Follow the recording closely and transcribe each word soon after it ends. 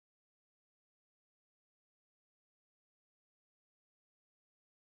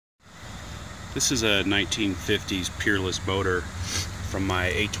This is a 1950s peerless motor from my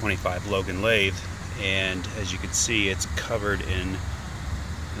 825 Logan lathe, and as you can see, it's covered in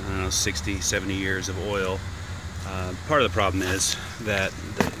 60, 70 years of oil. Part of the problem is that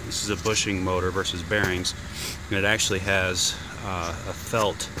this is a bushing motor versus bearings, and it actually has a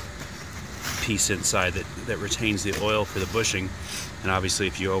felt piece inside that retains the oil for the bushing, and obviously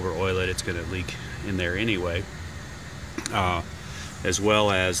if you over oil it, it's going to leak in there anyway, as well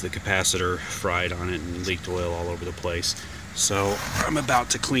as the capacitor fried on it and leaked oil all over the place. So I'm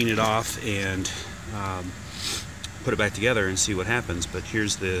about to clean it off and put it back together and see what happens. But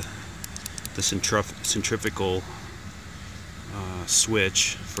here's the centrifugal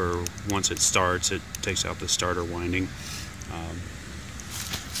switch for once it starts. It takes out the starter winding.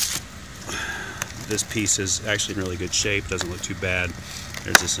 This piece is actually in really good shape, doesn't look too bad.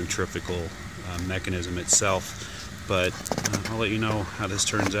 There's a centrifugal mechanism itself, but I'll let you know how this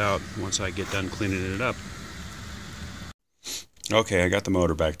turns out once I get done cleaning it up. Okay, I got the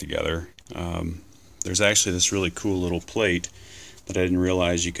motor back together. There's actually this really cool little plate that I didn't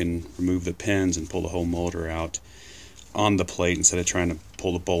realize you can remove the pins and pull the whole motor out on the plate instead of trying to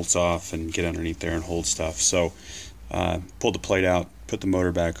pull the bolts off and get underneath there and hold stuff. So pulled the plate out, put the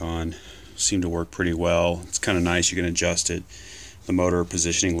motor back on. Seemed to work pretty well. It's kind of nice. You can adjust it, the motor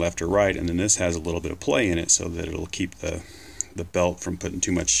positioning left or right, and then this has a little bit of play in it so that it'll keep the belt from putting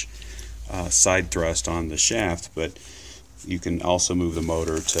too much side thrust on the shaft. But you can also move the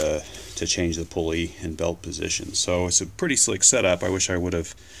motor to change the pulley and belt position. So it's a pretty slick setup. I wish I would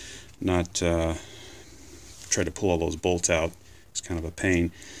have not tried to pull all those bolts out. It's kind of a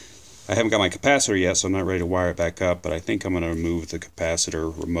pain. I haven't got my capacitor yet, so I'm not ready to wire it back up, but I think I'm going to remove the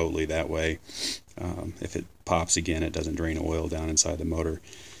capacitor remotely. That way, if it pops again, it doesn't drain oil down inside the motor.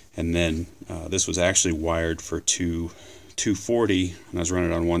 And then this was actually wired for 240, and I was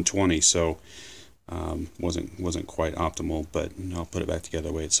running it on 120, so wasn't quite optimal, but I'll put it back together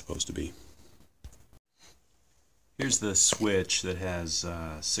the way it's supposed to be. Here's the switch that has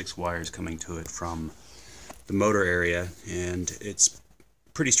 6 wires coming to it from the motor area, and it's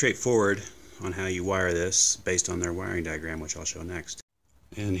pretty straightforward on how you wire this based on their wiring diagram, which I'll show next.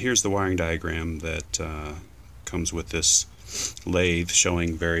 And here's the wiring diagram that comes with this lathe,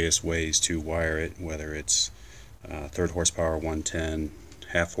 showing various ways to wire it, whether it's 3rd horsepower 110,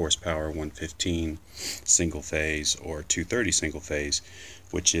 half horsepower 115 single phase, or 230 single phase,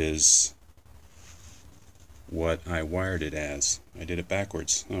 which is what I wired it as. I did it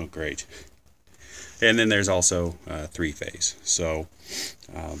backwards. Oh, great. And then there's also 3-phase. So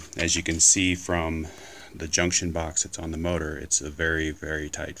as you can see from the junction box that's on the motor, it's a very, very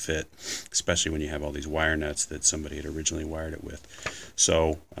tight fit, especially when you have all these wire nuts that somebody had originally wired it with.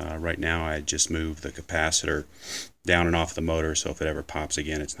 So right now I just moved the capacitor down and off the motor, so if it ever pops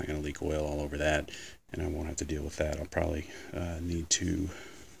again, it's not going to leak oil all over that, and I won't have to deal with that. I'll probably need to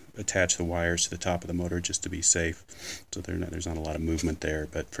attach the wires to the top of the motor just to be safe, so there's not a lot of movement there,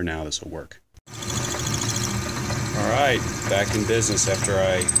 but for now this will work. Alright, back in business after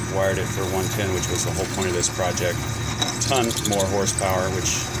I wired it for 110, which was the whole point of this project. Ton more horsepower,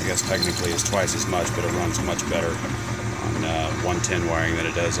 which I guess technically is twice as much, but it runs much better on 110 wiring than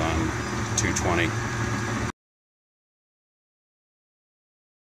it does on 220.